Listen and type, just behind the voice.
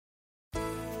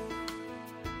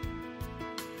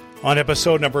On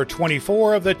episode number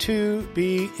 24 of the To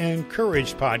Be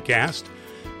Encouraged podcast,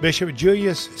 Bishop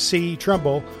Julius C.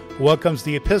 Trimble welcomes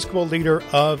the Episcopal leader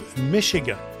of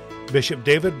Michigan, Bishop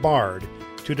David Bard,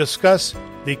 to discuss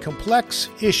the complex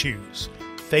issues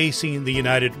facing the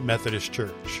United Methodist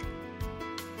Church.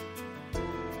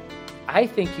 I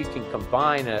think you can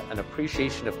combine an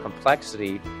appreciation of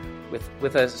complexity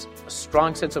with a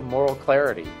strong sense of moral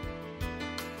clarity.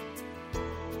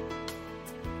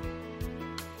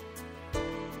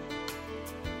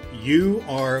 You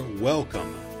are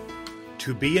welcome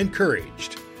to Be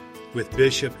Encouraged with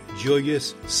Bishop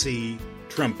Julius C.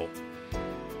 Trimble.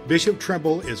 Bishop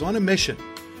Trimble is on a mission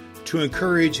to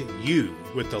encourage you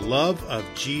with the love of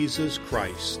Jesus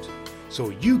Christ so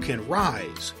you can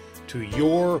rise to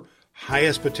your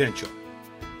highest potential.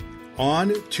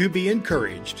 On To Be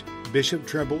Encouraged, Bishop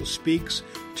Trimble speaks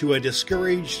to a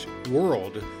discouraged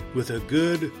world with a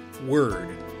good word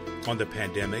on the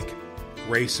pandemic,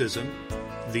 racism,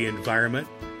 the environment,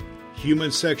 human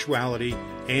sexuality,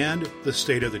 and the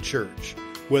state of the church,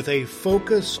 with a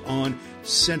focus on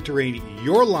centering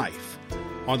your life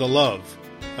on the love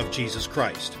of Jesus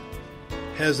Christ.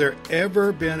 Has there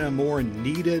ever been a more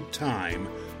needed time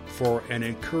for an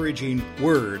encouraging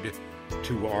word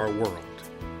to our world?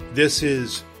 This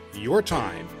is your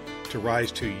time to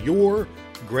rise to your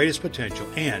greatest potential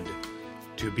and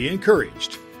to be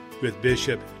encouraged with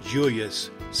Bishop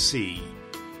Julius C.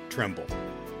 Trimble.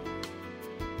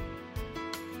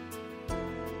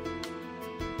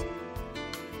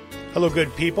 Hello,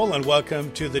 good people, and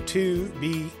welcome to the To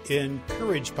Be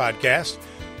Encouraged podcast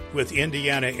with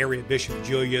Indiana Area Bishop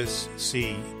Julius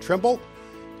C. Trimble.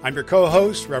 I'm your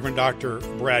co-host, Reverend Dr.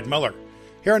 Brad Miller.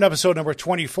 Here in episode number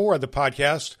 24 of the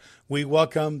podcast, we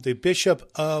welcome the Bishop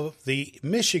of the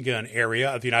Michigan area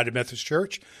of the United Methodist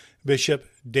Church, Bishop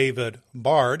David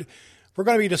Bard. We're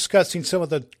going to be discussing some of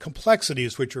the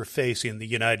complexities which are facing the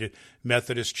United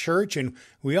Methodist Church, and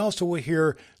we also will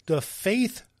hear the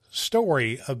faith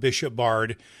story of Bishop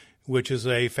Bard, which is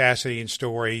a fascinating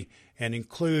story and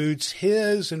includes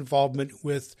his involvement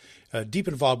with, deep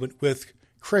involvement with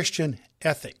Christian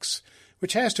ethics,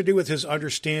 which has to do with his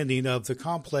understanding of the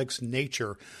complex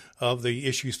nature of the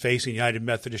issues facing the United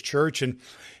Methodist Church. And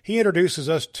he introduces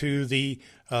us to the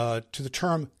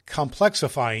term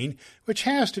complexifying, which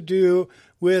has to do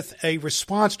with a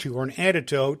response to or an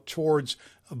antidote towards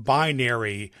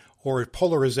binary or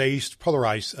polarized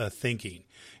thinking.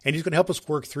 And he's going to help us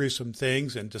work through some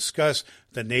things and discuss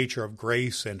the nature of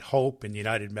grace and hope in the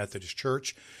United Methodist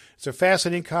Church. It's a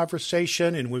fascinating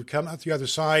conversation, and when we come out the other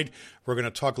side, we're going to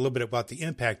talk a little bit about the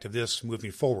impact of this moving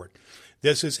forward.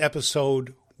 This is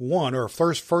episode 1, or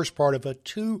first part of a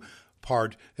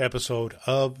 2-part episode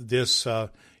of this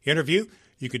interview.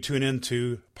 You can tune in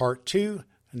to part 2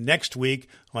 next week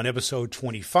on episode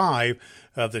 25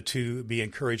 of the To Be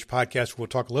Encouraged podcast. We'll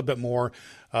talk a little bit more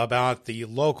about the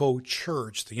local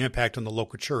church, the impact on the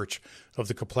local church of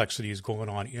the complexities going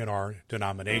on in our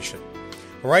denomination.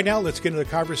 But right now, let's get into the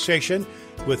conversation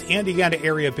with Indiana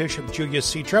Area Bishop Julius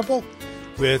C. Trimble,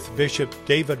 with Bishop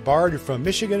David Bard from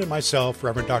Michigan, and myself,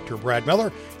 Reverend Dr. Brad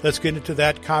Miller. Let's get into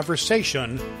that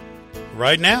conversation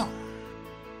right now.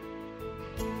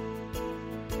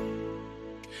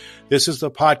 This is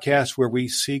the podcast where we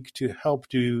seek to help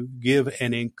to give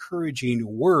an encouraging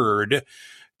word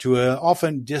to an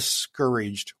often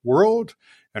discouraged world.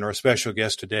 And our special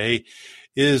guest today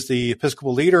is the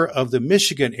Episcopal leader of the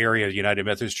Michigan area of the United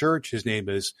Methodist Church. His name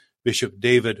is Bishop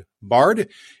David Bard.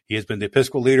 He has been the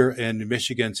Episcopal leader in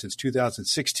Michigan since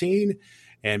 2016.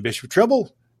 And Bishop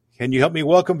Trimble, can you help me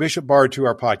welcome Bishop Bard to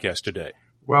our podcast today?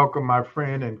 Welcome, my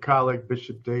friend and colleague,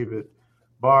 Bishop David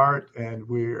Bard, and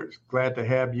we're glad to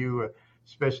have you,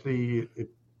 especially if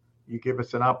you give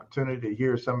us an opportunity to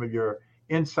hear some of your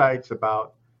insights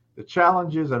about the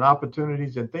challenges and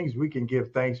opportunities and things we can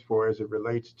give thanks for as it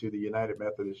relates to the United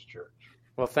Methodist Church.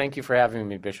 Well, thank you for having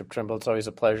me, Bishop Trimble. It's always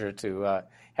a pleasure to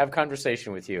have a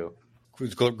conversation with you.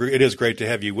 It is great to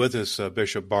have you with us,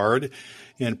 Bishop Bard.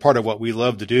 And part of what we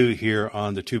love to do here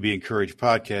on the To Be Encouraged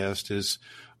podcast is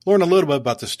learn a little bit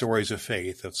about the stories of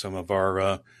faith of some of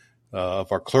our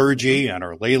clergy and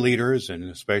our lay leaders, and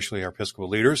especially our Episcopal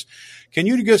leaders. Can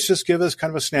you just give us kind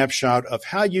of a snapshot of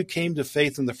how you came to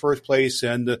faith in the first place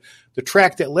and the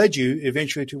track that led you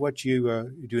eventually to what you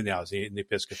do now in the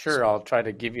Episcopal? Sure, I'll try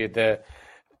to give you the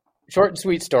short and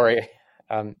sweet story.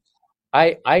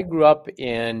 I grew up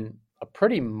in a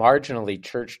pretty marginally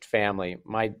churched family.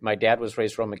 My dad was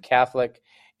raised Roman Catholic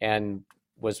and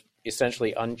was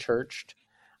essentially unchurched.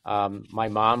 My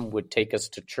mom would take us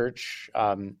to church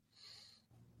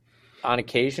on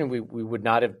occasion, we would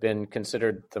not have been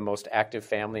considered the most active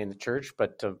family in the church,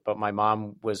 but my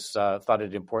mom was thought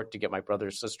it important to get my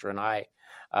brother, sister, and I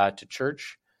to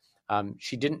church.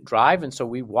 She didn't drive, and so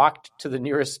we walked to the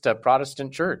nearest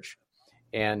Protestant church.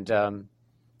 And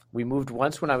we moved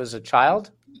once when I was a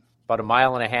child, about a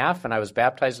mile and a half, and I was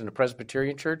baptized in a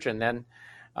Presbyterian church, and then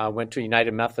went to a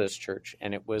United Methodist church.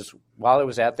 And it was while I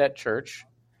was at that church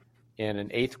in an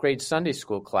 8th grade Sunday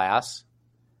school class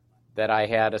that I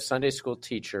had a Sunday school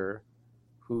teacher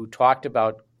who talked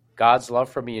about God's love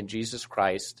for me in Jesus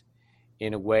Christ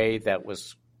in a way that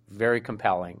was very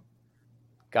compelling.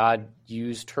 God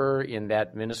used her in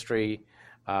that ministry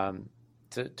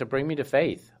to bring me to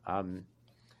faith.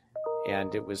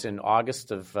 And it was in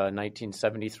August of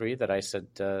 1973 that I said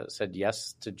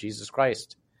yes to Jesus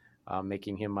Christ,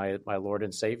 making him my Lord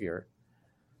and Savior.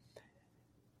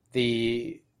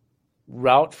 The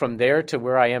route from there to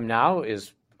where I am now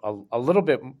is a little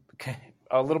bit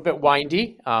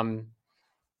windy.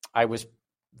 I was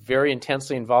very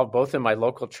intensely involved both in my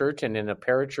local church and in a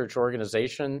parachurch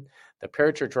organization. The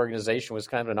parachurch organization was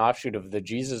kind of an offshoot of the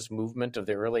Jesus movement of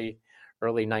the early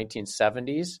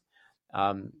 1970s.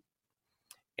 And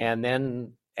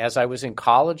then as I was in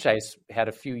college, I had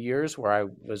a few years where I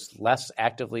was less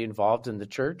actively involved in the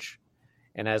church.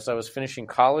 And as I was finishing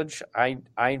college, I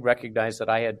recognized that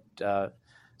I had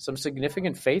some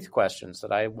significant faith questions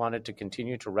that I wanted to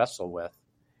continue to wrestle with.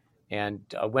 And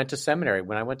I went to seminary.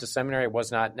 When I went to seminary, I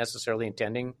was not necessarily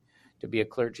intending to be a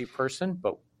clergy person,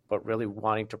 but really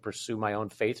wanting to pursue my own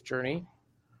faith journey.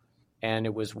 And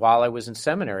it was while I was in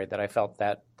seminary that I felt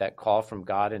that call from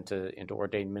God into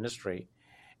ordained ministry.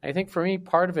 And I think for me,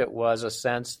 part of it was a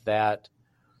sense that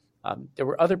there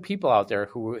were other people out there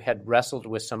who had wrestled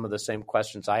with some of the same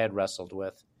questions I had wrestled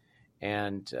with,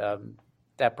 and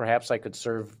that perhaps I could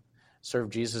serve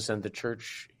Jesus and the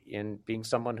church in being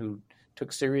someone who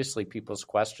took seriously people's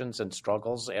questions and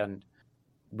struggles and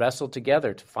wrestled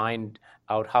together to find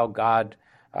out how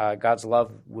God's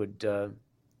love would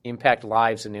impact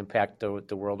lives and impact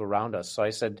the world around us. So I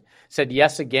said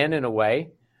yes again in a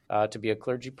way to be a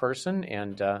clergy person,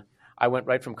 and I went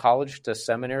right from college to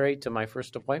seminary to my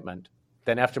first appointment.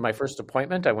 Then after my first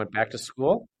appointment, I went back to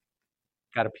school,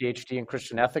 got a PhD in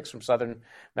Christian ethics from Southern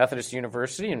Methodist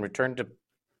University, and returned to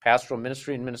pastoral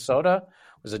ministry in Minnesota,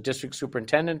 was a district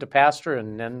superintendent, a pastor,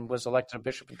 and then was elected a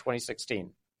bishop in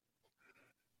 2016.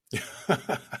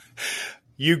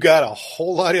 You got a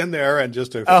whole lot in there, and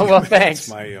just a few minutes, thanks,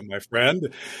 my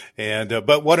friend. And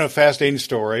but what a fascinating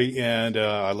story, and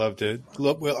I love to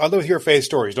hear faith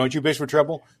stories, don't you, Bishop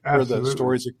Trimble? Absolutely. Hear the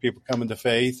stories of people coming to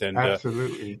faith, and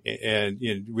absolutely. And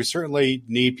we certainly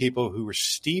need people who are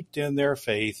steeped in their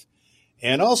faith.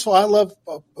 And also, I love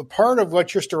a part of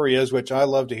what your story is, which I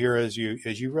love to hear, is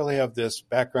you really have this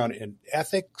background in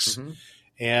ethics. Mm-hmm.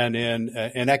 And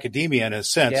in academia, in a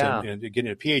sense, and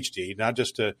getting a PhD, not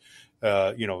just to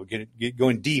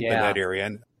going deep in that area.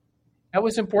 And that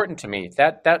was important to me.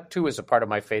 That too is a part of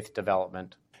my faith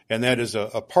development. And that is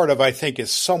a part of, I think,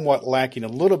 is somewhat lacking a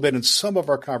little bit in some of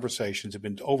our conversations, have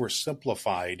been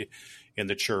oversimplified in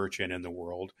the church and in the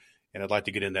world. And I'd like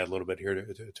to get into that a little bit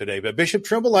here today. But Bishop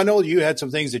Trimble, I know you had some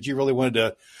things that you really wanted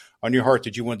to, on your heart,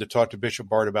 that you wanted to talk to Bishop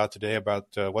Bart about today, about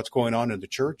what's going on in the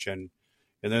church and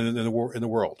then in the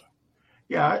world.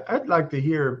 Yeah, I'd like to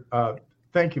hear.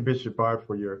 Thank you, Bishop Bart,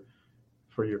 for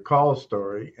your call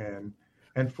story and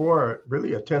for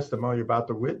really a testimony about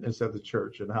the witness of the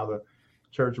church and how the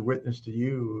church witnessed to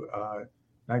you,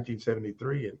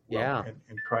 1973,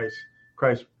 and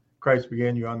Christ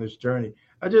began you on this journey.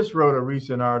 I just wrote a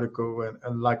recent article,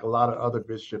 and like a lot of other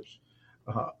bishops,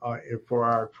 for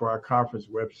our conference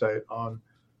website on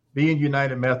being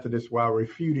United Methodist while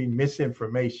refuting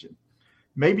misinformation.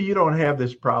 Maybe you don't have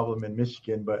this problem in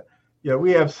Michigan, but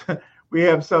we have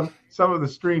some of the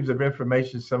streams of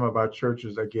information some of our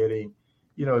churches are getting,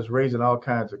 is raising all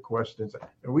kinds of questions.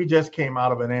 And we just came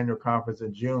out of an annual conference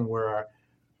in June where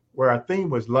our theme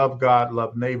was love God,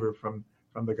 love neighbor, from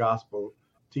the gospel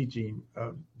teaching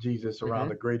of Jesus around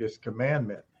the greatest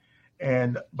commandment.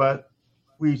 But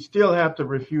we still have to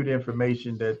refute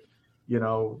information that,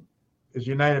 as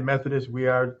United Methodists, we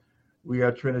are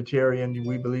Trinitarian.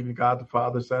 We believe in God the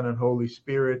Father, Son, and Holy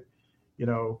Spirit.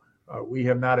 We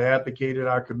have not advocated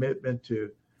our commitment to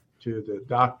the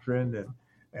doctrine,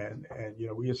 and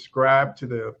we ascribe to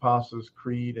the Apostles'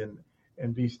 Creed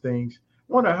and these things.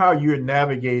 I wonder how you're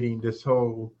navigating this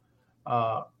whole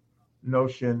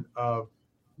notion of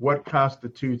what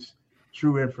constitutes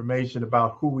true information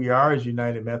about who we are as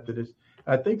United Methodists.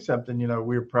 I think something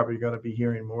we're probably going to be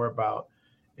hearing more about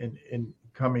in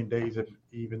coming days, if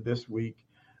even this week,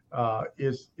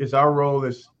 is our role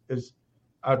as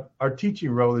our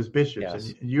teaching role as bishops.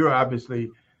 Yes. And you obviously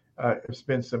have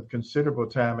spent some considerable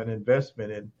time and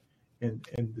investment in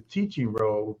the teaching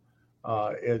role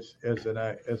as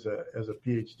a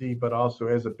PhD, but also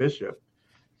as a bishop.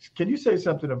 Can you say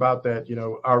something about that?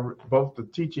 Our both the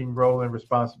teaching role and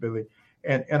responsibility,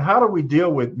 and how do we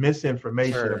deal with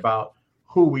misinformation Sure. about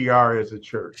who we are as a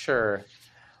church? Sure.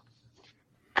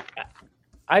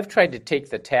 I've tried to take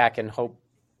the tack and hope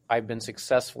I've been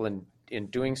successful in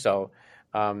doing so,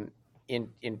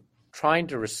 in trying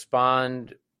to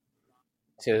respond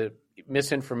to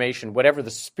misinformation, whatever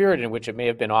the spirit in which it may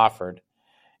have been offered.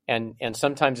 And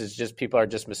sometimes it's just people are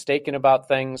just mistaken about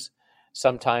things.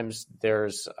 Sometimes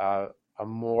there's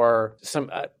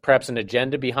perhaps an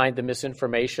agenda behind the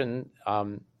misinformation.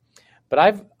 But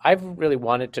I've really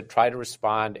wanted to try to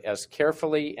respond as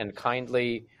carefully and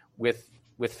kindly with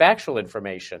factual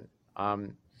information.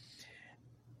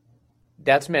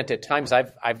 That's meant at times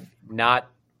I've not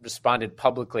responded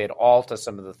publicly at all to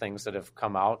some of the things that have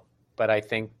come out. But I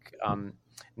think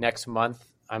next month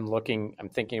I'm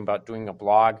thinking about doing a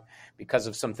blog because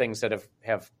of some things that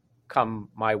have come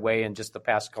my way in just the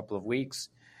past couple of weeks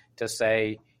to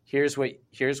say, here's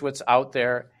what's out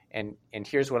there and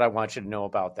here's what I want you to know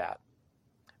about that.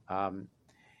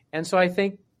 And so I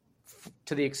think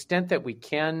to the extent that we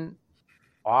can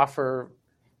offer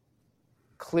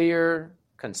clear,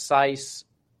 concise,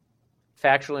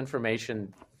 factual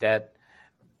information that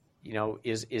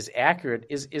is accurate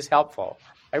is helpful.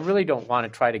 I really don't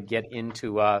want to try to get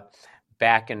into a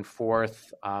back and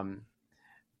forth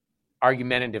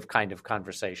argumentative kind of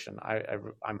conversation.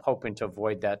 I'm hoping to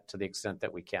avoid that to the extent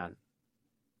that we can.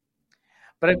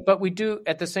 But we do,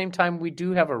 at the same time, we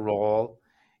do have a role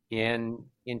in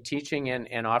teaching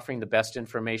and offering the best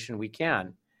information we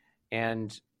can.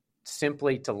 And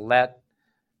simply to let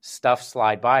stuff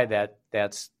slide by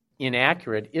that's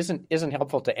inaccurate isn't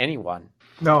helpful to anyone.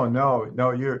 No.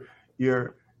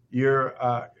 Your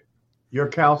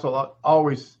counsel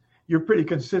always, you're pretty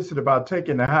consistent about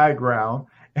taking the high ground.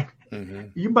 Mm-hmm.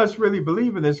 You must really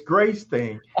believe in this grace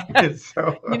thing.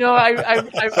 So,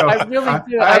 I really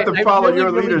do. I have to follow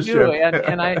your leadership.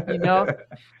 And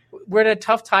we're at a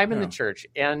tough time in the church,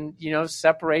 and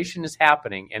separation is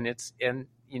happening, and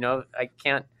I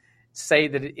can't say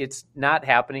that it's not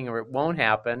happening or it won't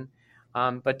happen.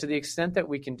 But to the extent that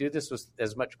we can do this with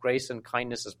as much grace and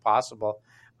kindness as possible,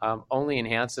 only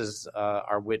enhances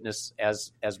our witness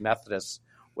as Methodists,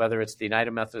 whether it's the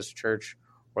United Methodist Church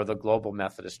or the Global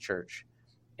Methodist Church.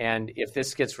 And if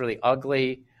this gets really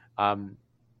ugly,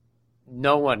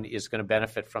 no one is going to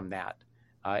benefit from that.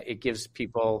 It gives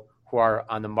people who are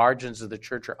on the margins of the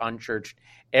church or unchurched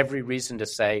every reason to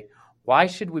say, why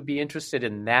should we be interested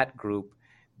in that group?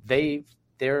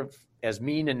 They're as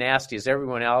mean and nasty as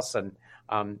everyone else, and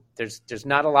there's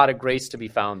not a lot of grace to be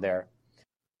found there.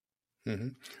 Mm-hmm.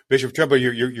 Bishop Trimble,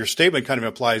 your statement kind of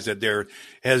implies that there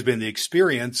has been the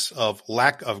experience of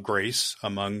lack of grace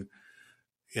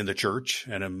in the church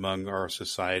and among our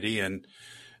society, and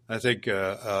I think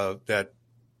that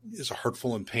is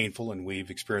hurtful and painful, and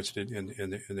we've experienced it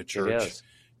in the church.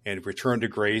 And return to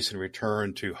grace and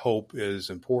return to hope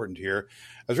is important here.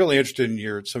 I was really interested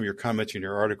in some of your comments in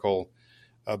your article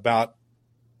about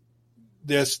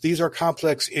this. These are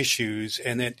complex issues,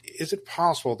 and that is it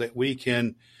possible that we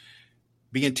can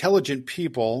be intelligent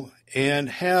people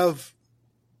and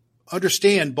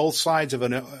understand both sides of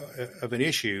an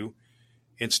issue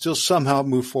and still somehow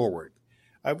move forward?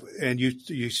 And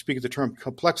you speak of the term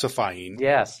complexifying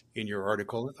in your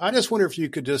article. I just wonder if you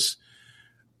could just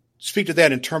speak to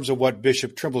that in terms of what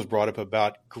Bishop Trimble has brought up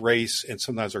about grace and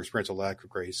sometimes our experience of lack of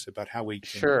grace, about how we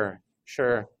can...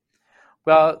 Sure.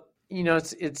 Well,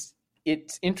 it's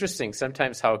interesting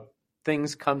sometimes how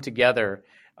things come together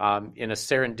in a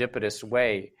serendipitous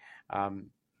way.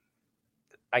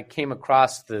 I came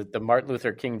across the Martin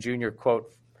Luther King Jr.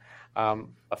 quote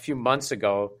a few months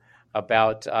ago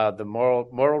about the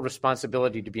moral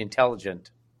responsibility to be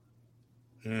intelligent.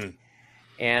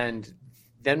 And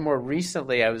then more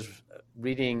recently, I was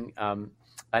reading an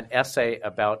essay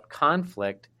about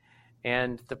conflict,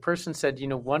 and the person said,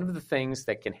 one of the things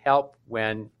that can help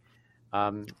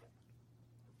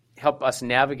help us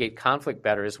navigate conflict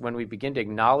better is when we begin to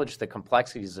acknowledge the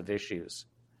complexities of issues.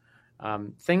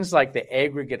 Things like the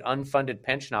aggregate unfunded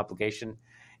pension obligation,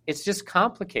 it's just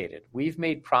complicated. We've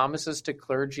made promises to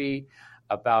clergy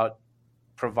about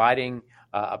providing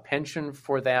a pension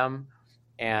for them,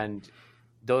 and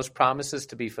those promises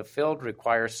to be fulfilled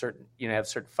require have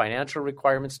certain financial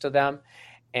requirements to them.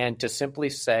 And to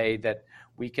simply say that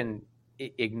we can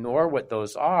ignore what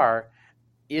those are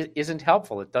isn't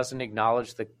helpful. It doesn't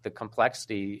acknowledge the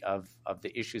complexity of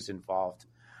the issues involved.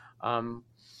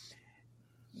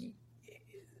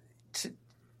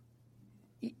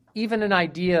 Even an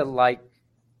idea like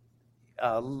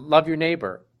love your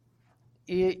neighbor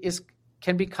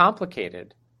can be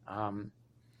complicated.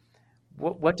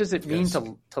 What does it mean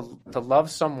to love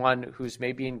someone who's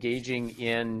maybe engaging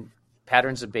in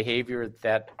patterns of behavior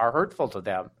that are hurtful to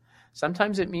them?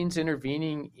 Sometimes it means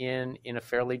intervening in a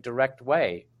fairly direct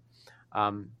way.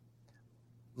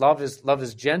 Love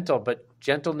is gentle, but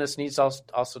gentleness needs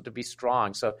also to be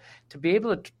strong. So to be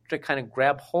able to kind of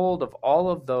grab hold of all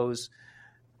of those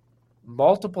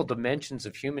multiple dimensions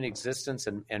of human existence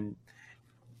and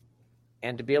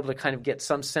to be able to kind of get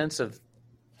some sense of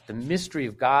the mystery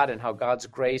of God and how God's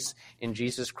grace in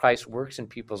Jesus Christ works in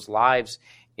people's lives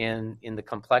in the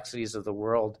complexities of the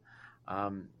world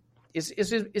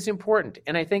is important.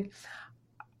 And I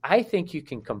think you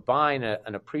can combine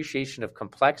an appreciation of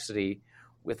complexity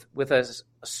with a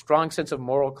strong sense of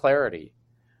moral clarity.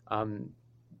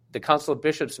 The Council of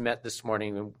Bishops met this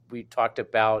morning and we talked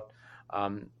about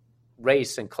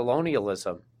race and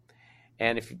colonialism.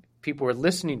 And if people were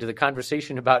listening to the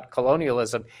conversation about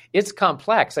colonialism, it's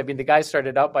complex. I mean, the guy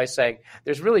started out by saying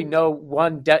there's really no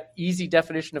one easy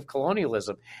definition of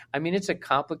colonialism. I mean, it's a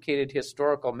complicated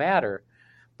historical matter,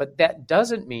 but that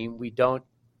doesn't mean we don't,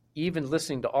 even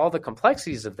listening to all the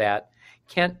complexities of that,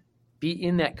 can't be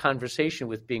in that conversation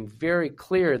with being very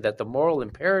clear that the moral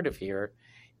imperative here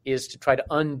is to try to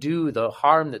undo the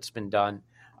harm that's been done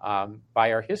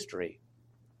by our history.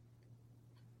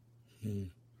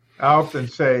 I often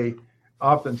say,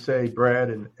 Brad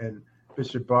and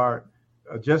Bishop Bart,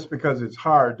 just because it's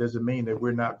hard doesn't mean that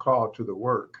we're not called to the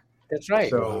work. That's right.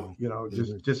 So,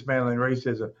 just dismantling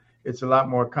racism, it's a lot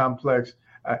more complex.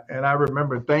 And I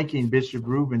remember thanking Bishop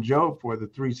Reuben Job for the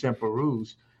 3 simple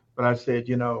rules, but I said,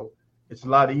 it's a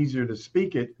lot easier to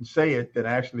speak it and say it than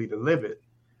actually to live it.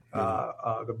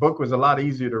 The book was a lot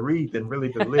easier to read than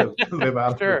really to live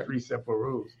out the 3 simple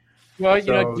rules. Well,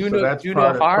 do no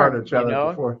harm. Part of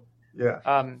challenge before. Yeah.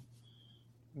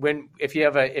 If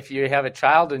you have a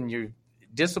child and you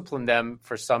discipline them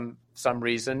for some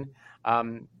reason,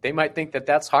 they might think that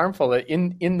that's harmful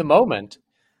in the moment.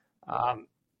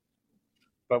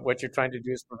 But what you're trying to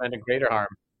do is prevent a greater harm.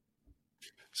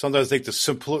 Sometimes I think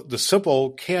the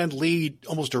simple can lead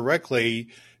almost directly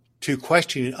to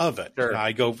questioning of it. Sure.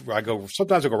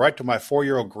 Sometimes I go right to my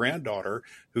 4-year-old granddaughter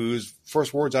whose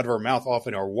first words out of her mouth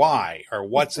often are why or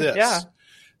what's this? Yeah.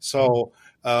 So,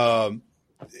 and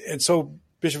so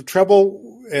Bishop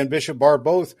Trimble and Bishop Barr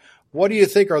both, what do you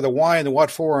think are the why and the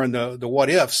what for and the what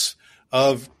ifs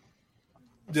of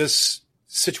this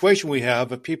situation we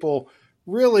have of people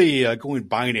really going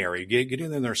binary,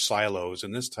 getting in their silos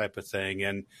and this type of thing.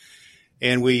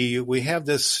 And we have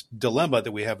this dilemma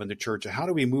that we have in the church of how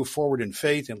do we move forward in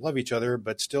faith and love each other,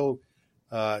 but still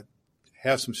have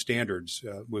some standards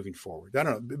moving forward. I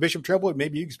don't know. Bishop Trimble,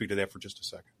 maybe you can speak to that for just a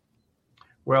second.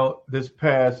 Well, this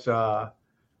past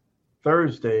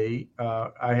Thursday,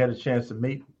 I had a chance to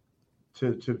meet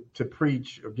to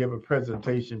preach or give a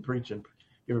presentation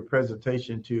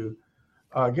to,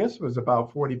 I guess it was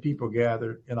about 40 people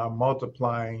gathered in our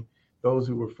multiplying, those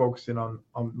who were focusing on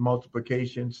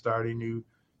multiplication, starting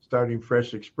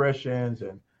fresh expressions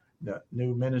and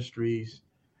new ministries.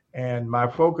 And my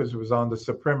focus was on the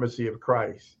supremacy of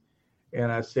Christ.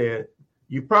 And I said,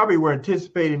 you probably were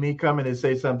anticipating me coming and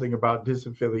say something about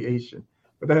disaffiliation,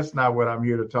 but that's not what I'm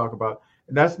here to talk about.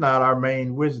 And that's not our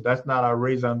main wisdom. That's not our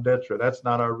raison d'etre. That's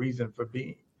not our reason for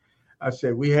being. I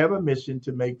said, we have a mission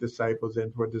to make disciples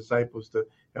and for disciples to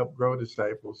help grow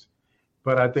disciples.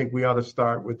 But I think we ought to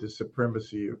start with the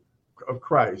supremacy of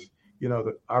Christ,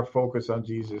 our focus on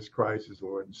Jesus Christ as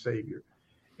Lord and Savior,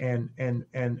 and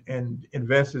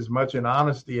invest as much in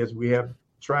honesty as we have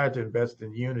tried to invest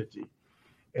in unity.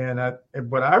 And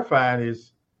what I find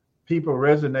is people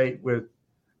resonate with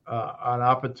an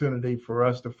opportunity for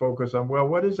us to focus on, well,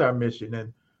 what is our mission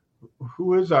and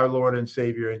who is our Lord and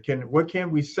Savior, and what can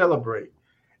we celebrate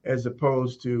as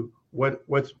opposed to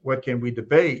what can we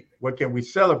debate? What can we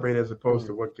celebrate as opposed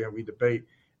to what can we debate?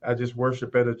 I just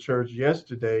worshiped at a church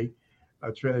yesterday,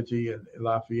 Trinity in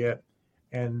Lafayette,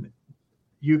 and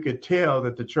you could tell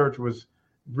that the church was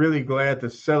really glad to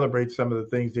celebrate some of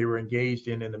the things they were engaged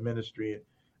in the ministry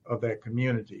of that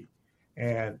community.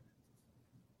 And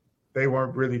they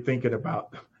weren't really thinking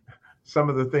about some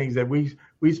of the things that we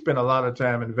spend a lot of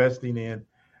time investing in.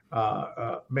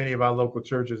 Many of our local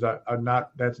churches are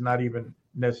not, that's not even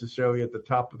necessarily at the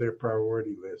top of their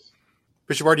priority list.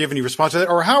 Bishop Barr, do you have any response to that?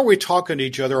 Or how are we talking to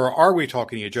each other? Or are we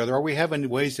talking to each other? Are we having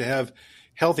ways to have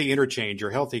healthy interchange or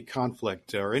healthy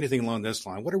conflict or anything along this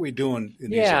line? What are we doing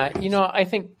in these Yeah,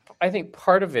 areas? I think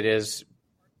part of it is,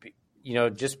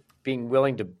 just being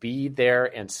willing to be there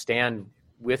and stand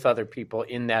with other people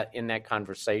in that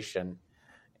conversation,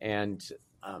 and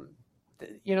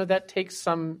that takes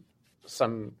some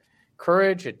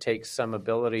courage. It takes some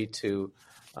ability to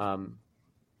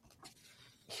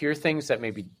hear things that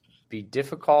may be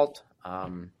difficult.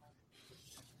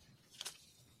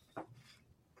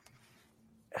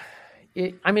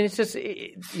 It's just,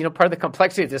 part of the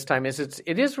complexity of this time is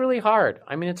it is really hard.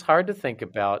 I mean, it's hard to think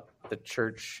about the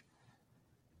church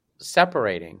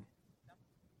separating,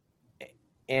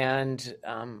 and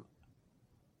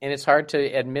it's hard to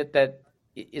admit that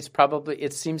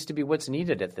it seems to be what's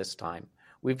needed at this time.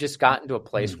 We've just gotten to a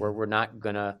place where we're not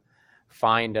going to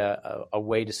find a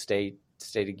way to stay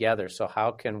together. So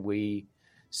how can we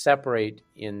separate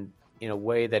in a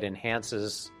way that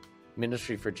enhances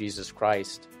ministry for Jesus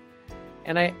Christ?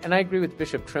 And I agree with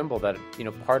Bishop Trimble that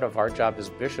part of our job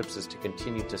as bishops is to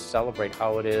continue to celebrate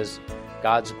how it is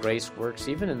God's grace works,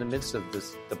 even in the midst of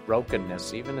the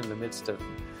brokenness, even in the midst of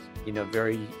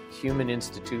very human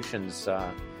institutions,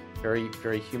 very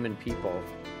very human people.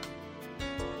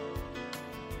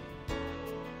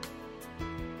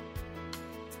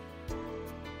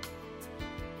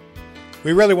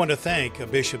 We really want to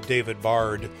thank Bishop David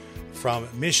Bard from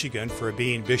Michigan for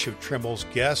being Bishop Trimble's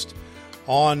guest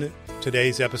on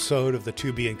today's episode of the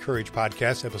To Be Encouraged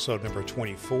podcast, episode number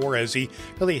 24, as he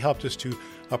really helped us to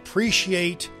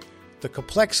appreciate the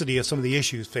complexity of some of the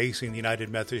issues facing the United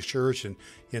Methodist Church and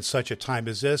in such a time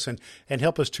as this, and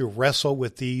help us to wrestle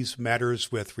with these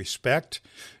matters with respect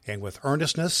and with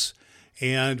earnestness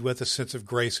and with a sense of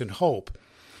grace and hope.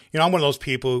 I'm one of those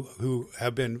people who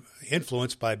have been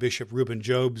influenced by Bishop Reuben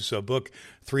Job's book,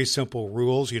 3 Simple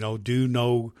Rules, do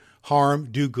no harm,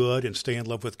 do good, and stay in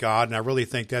love with God. And I really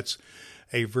think that's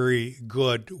a very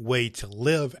good way to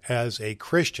live as a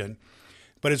Christian.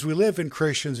 But as we live in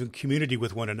Christians in community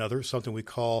with one another, something we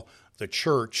call the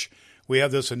church, we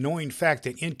have this annoying fact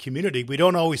that in community, we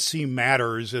don't always see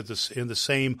matters in the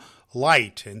same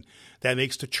light. And that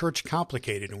makes the church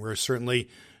complicated. And we're certainly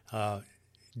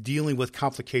dealing with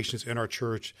complications in our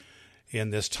church in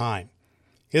this time.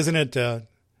 Isn't it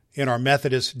in our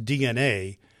Methodist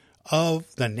DNA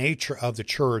of the nature of the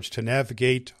church to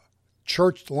navigate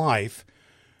church life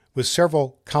with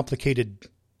several complicated,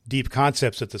 deep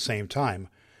concepts at the same time?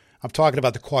 I'm talking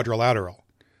about the quadrilateral,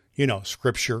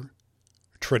 scripture,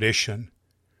 tradition,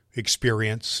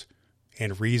 experience,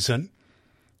 and reason.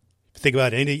 Think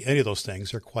about any of those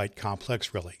things. They're quite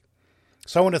complex, really.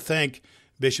 So I want to thank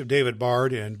Bishop David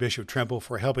Bard and Bishop Trimble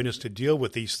for helping us to deal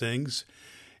with these things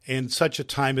in such a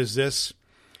time as this.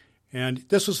 And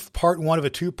this was part 1 of a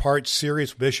 2-part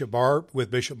series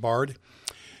with Bishop Bard.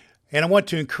 And I want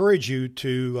to encourage you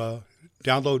to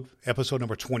download episode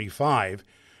number 25,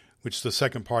 which is the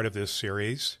second part of this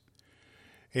series.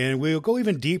 And we'll go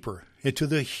even deeper into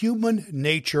the human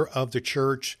nature of the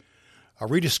church, a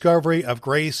rediscovery of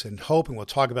grace and hope. And we'll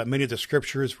talk about many of the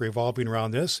scriptures revolving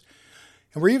around this.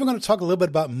 And we're even going to talk a little bit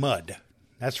about mud.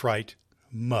 That's right,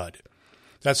 mud.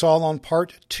 That's all on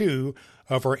part 2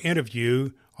 of our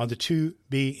interview on the To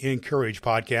Be Encouraged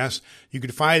podcast. You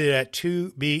can find it at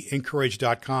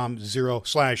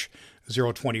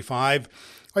tobeencouraged.com/025.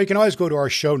 Or you can always go to our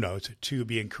show notes at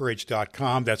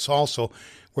tobeencouraged.com. That's also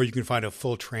where you can find a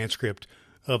full transcript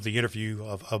of the interview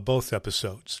of both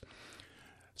episodes.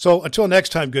 So until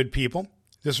next time, good people,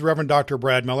 this is Reverend Dr.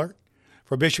 Brad Miller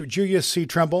for Bishop Julius C.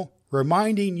 Trimble,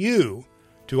 reminding you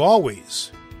to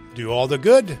always do all the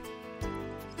good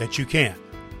that you can.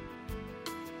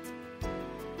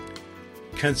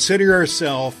 Consider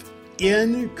yourself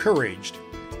encouraged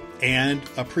and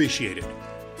appreciated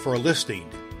for listening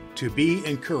to Be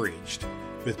Encouraged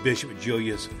with Bishop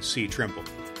Julius C. Trimble.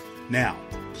 Now,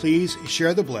 please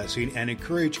share the blessing and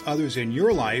encourage others in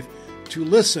your life to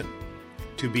listen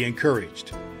to Be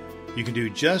Encouraged. You can do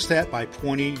just that by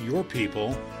pointing your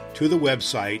people to the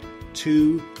website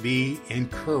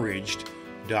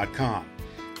tobeencouraged.com.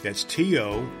 That's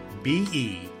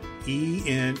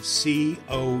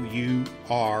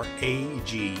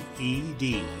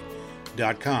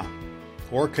tobeencouraged.com.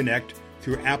 Or connect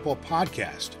through Apple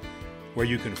Podcast, where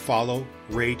you can follow,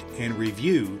 rate, and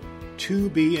review To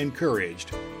Be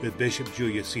Encouraged with Bishop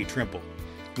Julius C. Trimble.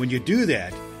 When you do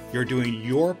that, you're doing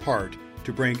your part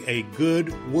to bring a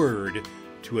good word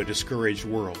to a discouraged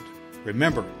world.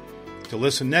 Remember to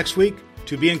listen next week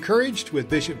to Be Encouraged with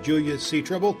Bishop Julius C.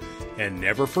 Trimble, and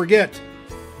never forget,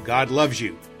 God loves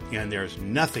you, and there's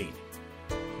nothing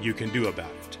you can do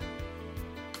about it.